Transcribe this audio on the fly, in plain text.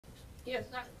Yes,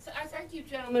 I thank you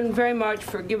gentlemen very much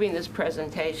for giving this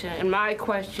presentation. And my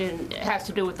question has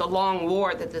to do with the long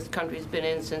war that this country's been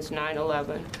in since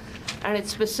 9/11. And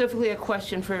it's specifically a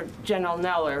question for General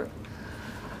Neller.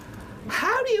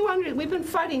 How do you we've been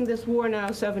fighting this war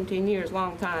now 17 years,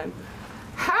 long time.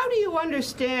 How do you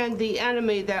understand the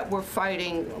enemy that we're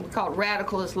fighting, we call it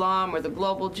radical Islam or the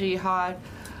global jihad?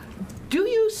 Do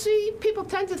you see, people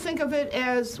tend to think of it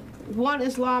as one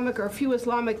Islamic or a few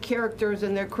Islamic characters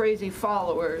and their crazy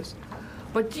followers.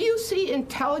 But do you see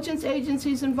intelligence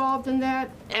agencies involved in that?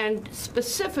 And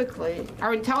specifically,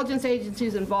 are intelligence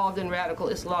agencies involved in radical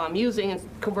Islam, using and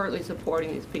covertly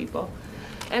supporting these people?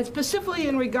 And specifically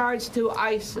in regards to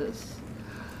ISIS.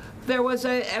 There was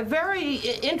a very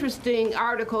interesting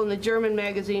article in the German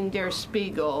magazine Der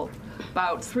Spiegel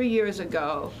about 3 years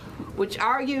ago, which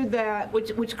argued that,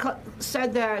 which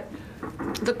said that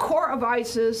the core of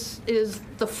ISIS is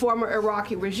the former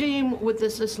Iraqi regime with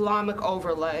this Islamic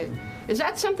overlay. Is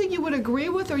that something you would agree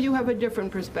with, or you have a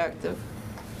different perspective?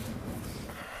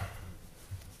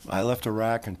 I left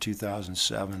Iraq in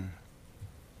 2007,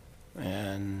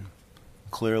 and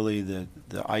clearly the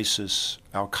ISIS,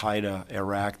 Al-Qaeda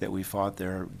Iraq that we fought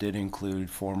there did include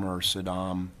former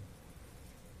Saddam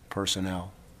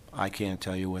personnel. I can't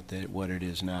tell you what it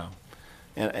is now.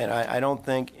 And I don't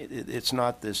think it's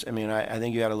not this. I mean, I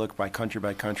think you got to look by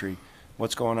country,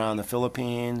 what's going on in the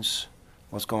Philippines,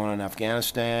 what's going on in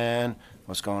Afghanistan,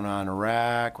 what's going on in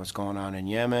Iraq, what's going on in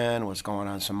Yemen, what's going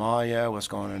on in Somalia, what's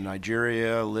going on in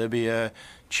Nigeria, Libya,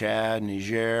 Chad,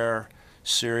 Niger,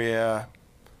 Syria,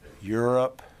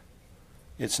 Europe.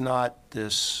 It's not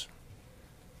this,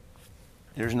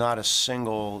 there's not a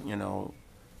single,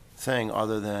 thing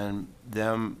other than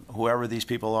them, whoever these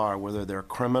people are, whether they're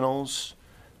criminals,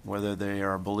 whether they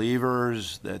are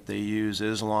believers, that they use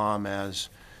Islam as,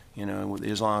 with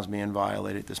Islam's being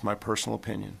violated. That's my personal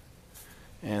opinion.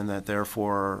 And that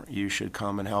therefore you should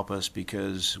come and help us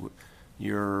because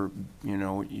you're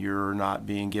not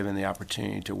being given the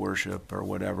opportunity to worship or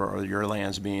whatever, or your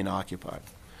land's being occupied.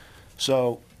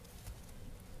 So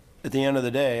at the end of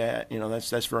the day,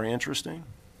 that's very interesting.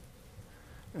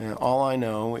 And all I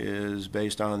know is,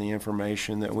 based on the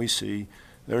information that we see,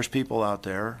 there's people out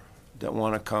there that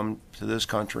want to come to this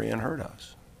country and hurt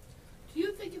us. Do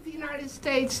you think if the United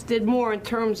States did more in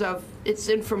terms of its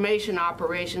information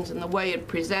operations and the way it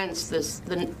presents this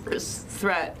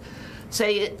threat,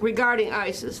 say regarding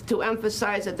ISIS, to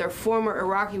emphasize that there are former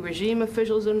Iraqi regime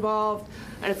officials involved,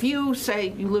 and if you say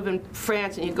you live in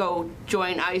France and you go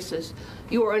join ISIS,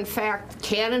 you are in fact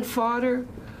cannon fodder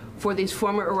for these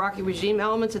former Iraqi regime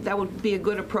elements, that would be a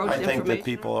good approach to information? I think that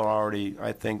people are already,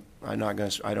 I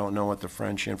don't know what the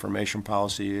French information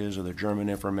policy is, or the German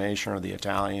information, or the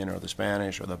Italian, or the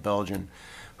Spanish, or the Belgian,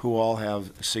 who all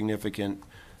have significant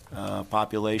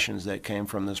populations that came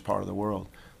from this part of the world.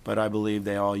 But I believe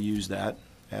they all use that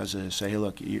as a say, hey,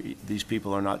 look, these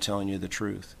people are not telling you the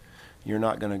truth. You're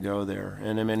not going to go there.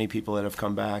 And many people that have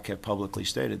come back have publicly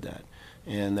stated that.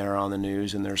 And they're on the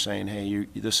news and they're saying, hey,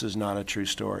 this is not a true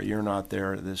story. You're not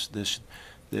there.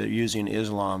 They're using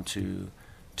Islam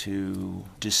to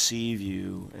deceive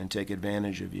you and take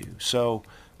advantage of you. So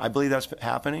I believe that's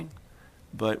happening.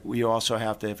 But we also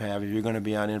have to have, if you're going to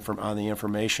be on the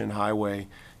information highway,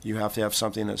 you have to have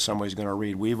something that somebody's going to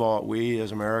read. We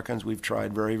as Americans, we've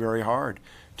tried very, very hard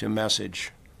to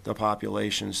message the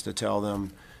populations, to tell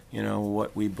them,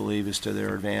 what we believe is to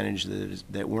their advantage,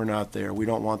 that we're not there. We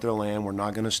don't want their land. We're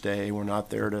not going to stay. We're not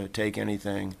there to take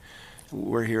anything.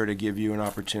 We're here to give you an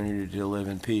opportunity to live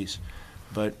in peace.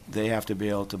 But they have to be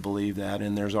able to believe that,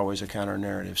 and there's always a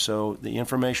counter-narrative. So the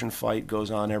information fight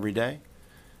goes on every day,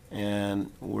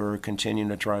 and we're continuing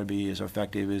to try to be as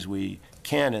effective as we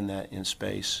can in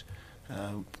space.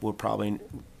 We're probably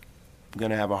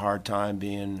going to have a hard time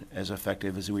being as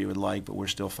effective as we would like, but we're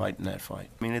still fighting that fight.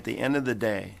 I mean, at the end of the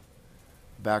day,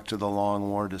 back to the long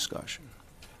war discussion,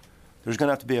 there's going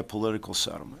to have to be a political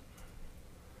settlement.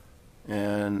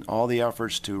 And all the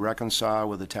efforts to reconcile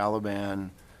with the Taliban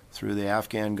through the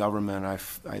Afghan government,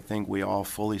 I think we all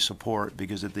fully support,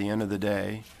 because at the end of the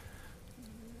day,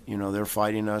 they're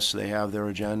fighting us, they have their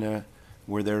agenda,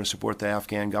 we're there to support the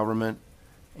Afghan government,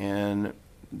 and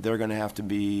they're going to have to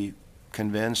be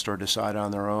convinced or decide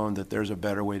on their own that there's a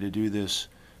better way to do this.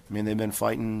 I mean, they've been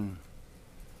fighting,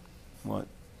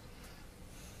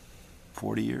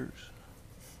 40 years.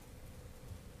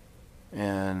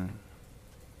 And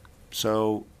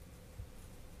so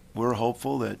we're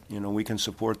hopeful that, we can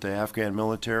support the Afghan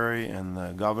military and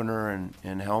the governor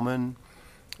in Helmand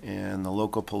and the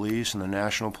local police and the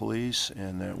national police,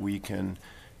 and that we can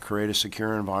create a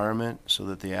secure environment so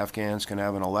that the Afghans can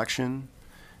have an election,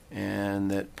 and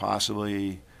that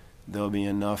possibly there'll be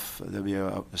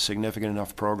a significant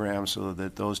enough program so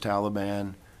that those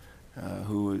Taliban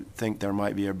who think there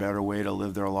might be a better way to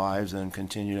live their lives than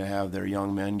continue to have their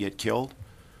young men get killed,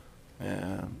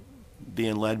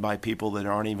 being led by people that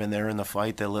aren't even there in the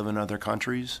fight, that live in other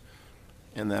countries,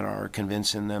 and that are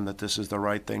convincing them that this is the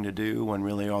right thing to do when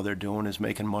really all they're doing is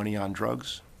making money on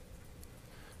drugs.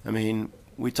 I mean,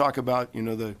 we talk about, you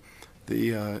know,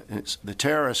 the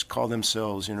terrorists call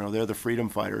themselves, you know, they're the freedom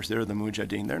fighters, they're the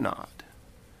mujahideen. They're not.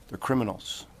 They're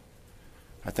criminals.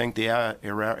 I think the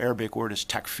Arabic word is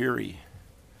takfiri.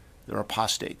 They're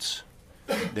apostates.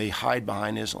 They hide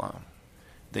behind Islam.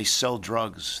 They sell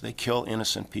drugs. They kill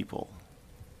innocent people.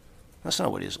 That's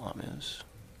not what Islam is.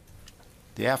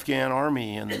 The Afghan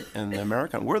army and the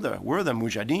American, we're the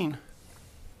mujahideen.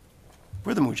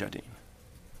 We're the mujahideen.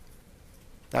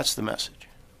 That's the message.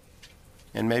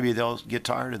 And maybe they'll get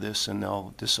tired of this and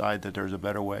they'll decide that there's a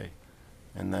better way,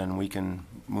 and then we can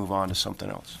move on to something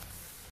else.